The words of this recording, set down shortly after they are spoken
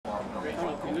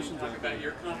conditions talk about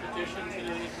your competition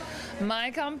today?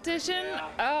 My competition?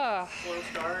 Yeah. Slow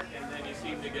start, and then you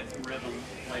seem to get some rhythm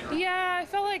later. Yeah, I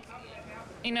felt like,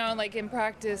 you know, like in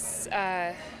practice,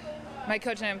 my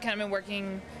coach and I have kind of been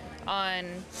working on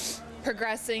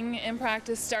progressing in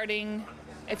practice, starting,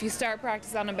 if you start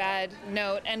practice on a bad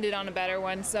note, end it on a better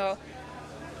one. So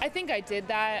I think I did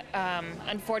that.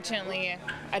 Unfortunately,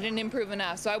 I didn't improve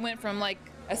enough. So I went from like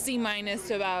a C-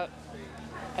 to about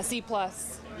a C+,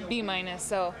 B-.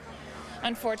 So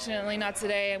unfortunately, not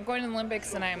today. I'm going to the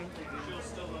Olympics and I'm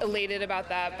elated about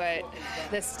that, but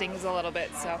this stings a little bit.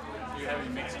 So you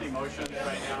having mixed emotions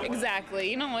right now? Exactly.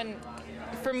 You know, when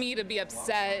for me to be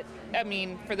upset, I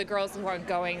mean, for the girls who aren't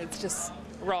going, it's just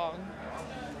wrong.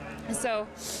 So,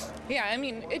 yeah, I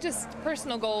mean, it just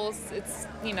personal goals. It's,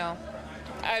 you know,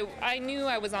 I knew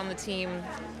I was on the team,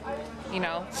 you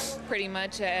know, pretty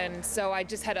much, and so I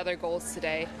just had other goals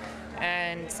today,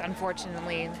 and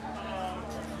unfortunately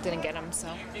didn't get them. So.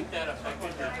 Do you think that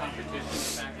affected your competition, the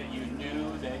fact that you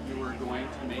knew that you were going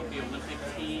to make the Olympic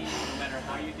team, no matter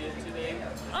how you did today?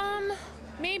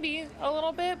 Maybe a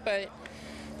little bit, but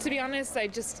to be honest, I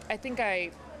think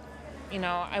I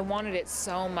wanted it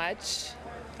so much,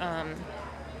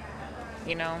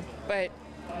 you know, but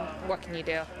what can you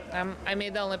do? I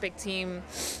made the Olympic team.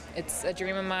 It's a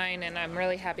dream of mine, and I'm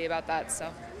really happy about that. So.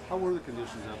 How were the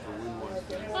conditions after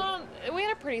wind-wise? We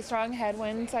had a pretty strong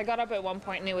headwind. I got up at one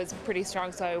point and it was pretty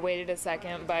strong, so I waited a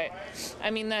second. But I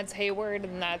mean, that's Hayward,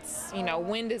 and that's, you know,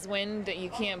 wind is wind. You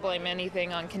can't blame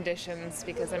anything on conditions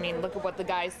because, I mean, look at what the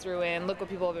guys threw in. Look what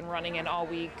people have been running in all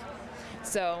week.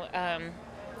 So,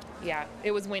 yeah,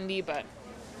 it was windy, but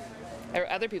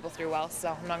other people threw well, so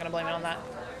I'm not going to blame it on that.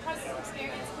 How's this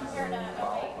experience compared to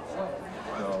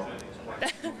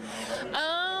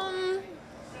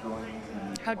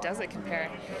How does it compare?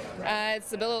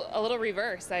 It's a little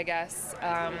reverse, I guess.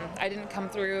 I didn't come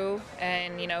through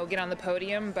and, you know, get on the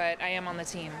podium, but I am on the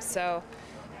team. So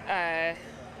I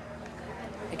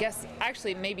guess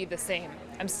actually maybe the same.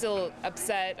 I'm still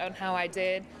upset on how I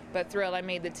did, but thrilled I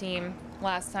made the team.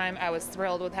 Last time I was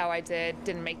thrilled with how I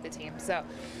didn't make the team. So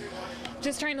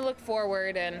just trying to look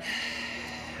forward, and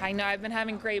I know I've been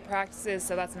having great practices,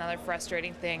 so that's another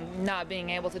frustrating thing, not being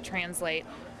able to translate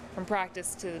from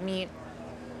practice to the meet.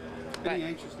 Any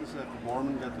anxiousness after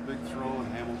Borman got the big throw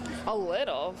and Hamilton? A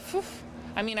little.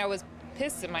 I mean, I was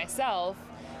pissed at myself.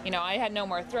 You know, I had no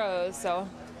more throws, so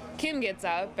Kim gets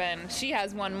up and she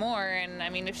has one more, and I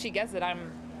mean, if she gets it,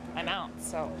 I'm out.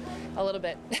 So a little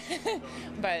bit,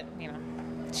 but you know,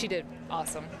 she did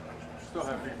awesome. Still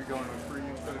happy to be going with 3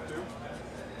 instead of 2?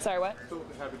 Sorry, what? Still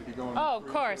happy to be going. Oh, of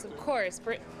course.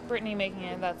 Brittany making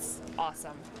it, that's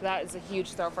awesome. That is a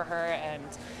huge throw for her, and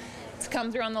to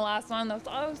come through on the last one, I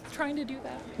was trying to do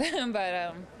that.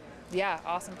 But yeah,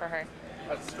 awesome for her.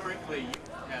 Historically, you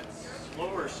had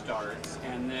slower starts,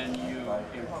 and then you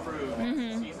improved as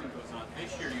the season goes on.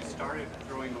 This year, you started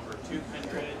throwing over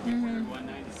 200, you were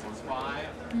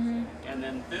 196.5, and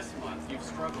then this month, you've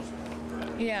struggled with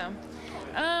it. Yeah.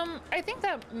 I think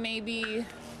that maybe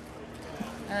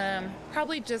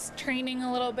probably just training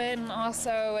a little bit, and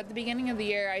also at the beginning of the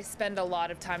year I spend a lot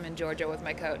of time in Georgia with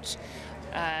my coach,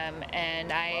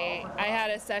 and I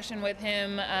had a session with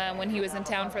him when he was in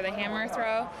town for the hammer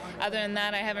throw. Other than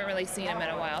that, I haven't really seen him in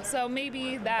a while, so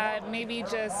maybe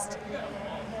just,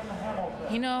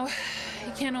 you know,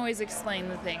 you can't always explain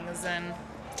the things, and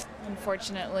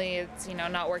unfortunately it's, you know,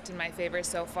 not worked in my favor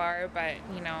so far. But,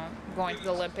 you know, going to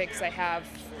the Olympics, I have,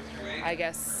 I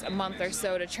guess, a month or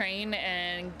so to train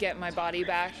and get my body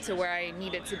back to where I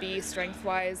need it to be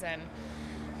strength-wise, and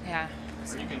yeah.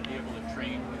 Are you going to be able to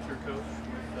train with your coach,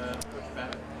 with Coach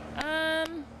Babbitt?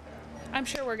 I'm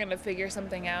sure we're going to figure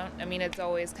something out. I mean, it's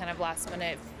always kind of last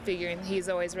minute figuring. He's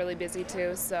always really busy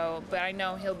too, so, but I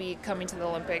know he'll be coming to the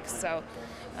Olympics, so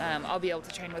I'll be able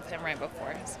to train with him right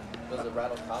before. So. Does it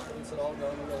rattle confidence at all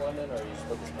going into London, or are you just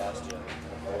put this past you?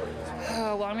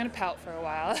 Oh, well, I'm going to pout for a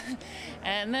while,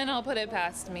 and then I'll put it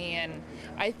past me. And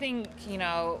I think, you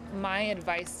know, my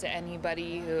advice to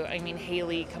anybody who, I mean,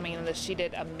 Haley coming into this, she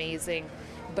did amazing,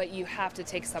 but you have to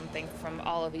take something from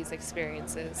all of these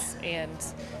experiences, and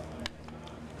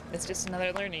it's just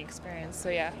another learning experience. So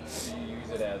yeah. You use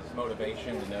it as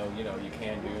motivation to know, you know, you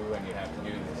can do and you have to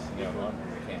do this, you know,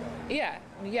 you can't.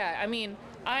 Yeah. I mean,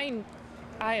 I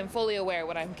am fully aware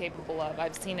what I'm capable of.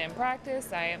 I've seen it in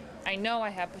practice. I know I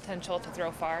have potential to throw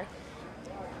far.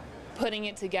 Putting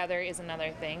it together is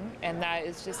another thing, and that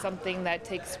is just something that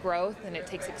takes growth, and it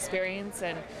takes experience,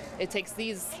 and it takes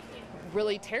these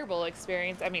really terrible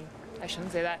experiences. I mean, I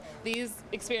shouldn't say that. These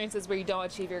experiences where you don't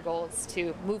achieve your goals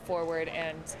to move forward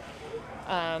and,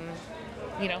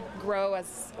 you know, grow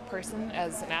as a person,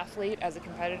 as an athlete, as a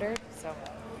competitor. So.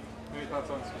 Any thoughts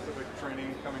on specific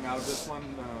training coming out of this one?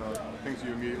 Things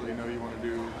you immediately know you want to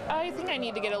do? I think I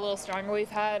need to get a little stronger. I've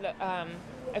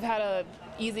had a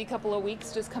easy couple of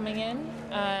weeks just coming in,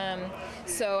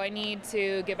 so I need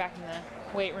to get back in the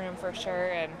weight room for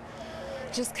sure and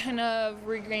just kind of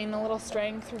regain a little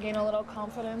strength, regain a little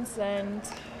confidence, and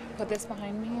put this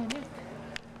behind me. And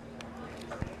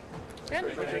yeah.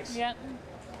 Good. Thanks. Yeah.